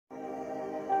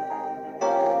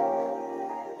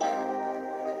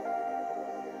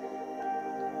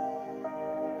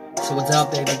So what's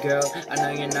up, baby girl? I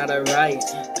know you're not alright.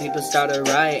 People start a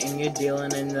riot and you're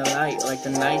dealing in the light. Like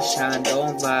the night shine,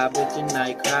 don't vibe with your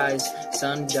night cries.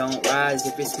 Sun don't rise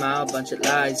if you smile, bunch of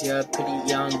lies. You're a pretty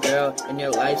young girl and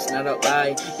your life's not a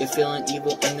lie. You're feeling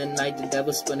evil in the night, the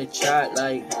devil's gonna chart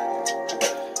like.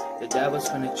 The devil's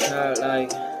gonna chart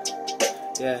like.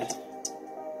 Yeah.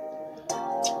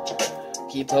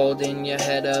 Keep holding your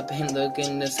head up and look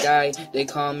in the sky. They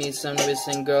call me sunristh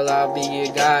and girl, I'll be your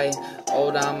guy.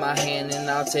 Hold on my hand and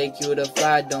I'll take you to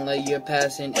fly. Don't let your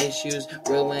passing issues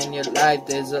ruin your life.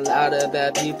 There's a lot of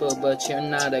bad people, but you're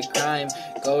not a crime.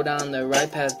 Go down the right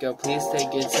path, girl, please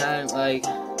take your time. Like,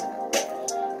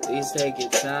 please take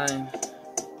your time.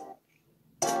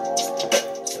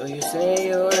 So you say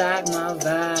you like my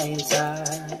vibes,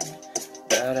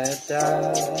 da da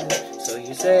da. So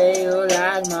you say you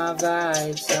like my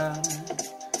vibes,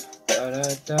 da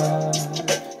da da.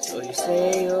 So you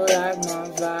say you like my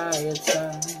vibes,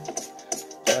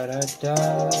 da da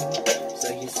da. So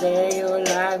you say you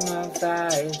like my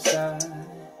vibes,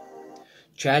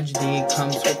 Tragedy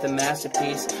comes with a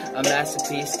masterpiece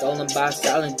stolen by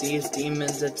silent thieves.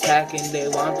 Demons attacking, they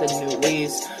want the new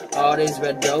lease. All days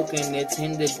red broken, it's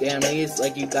hindered damn leads.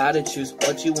 Like you gotta choose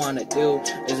what you wanna do.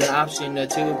 There's an option or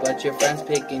two, but your friends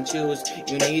pick and choose.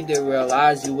 You need to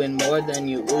realize you win more than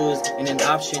you lose. In an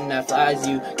option that flies,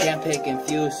 you can't pick and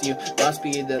fuse. You must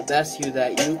be the best you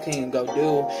that you can go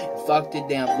do. Fuck the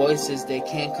damn voices, they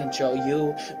can't control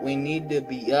you. We need to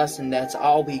be us and that's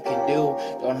all we can do.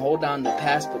 Don't hold on to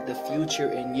past but the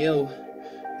future in you.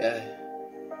 Yeah.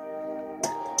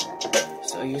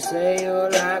 So you say you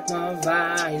like my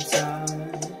vibes,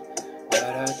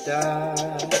 da da da.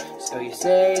 So you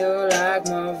say you like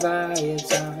my vibes,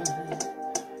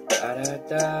 da da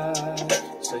da.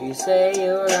 So you say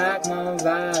you like my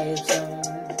vibes,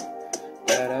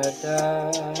 da da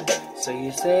da. So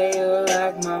you say you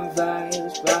like my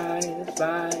vibes,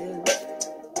 vibes.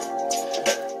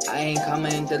 I ain't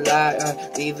coming to lie or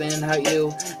leaving hurt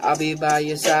you. I'll be by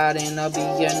your side and I'll be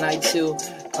your night too.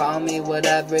 Call me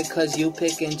whatever cause you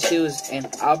pick and choose. And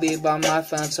I'll be by my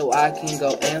phone so I can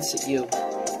go answer you.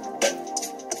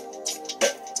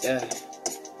 Yeah.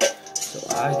 So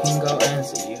I can go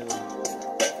answer you.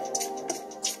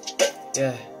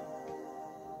 Yeah.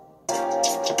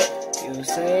 You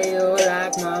say you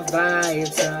like my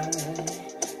vibes,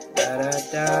 da da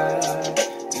da.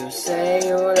 You say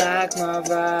you like my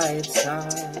vibes,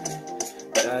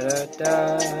 da da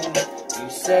da. You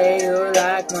say you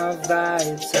like my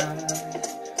vibes,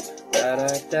 da da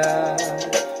da.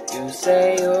 You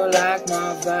say you like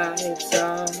my vibes,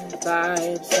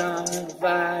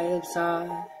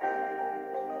 vibes.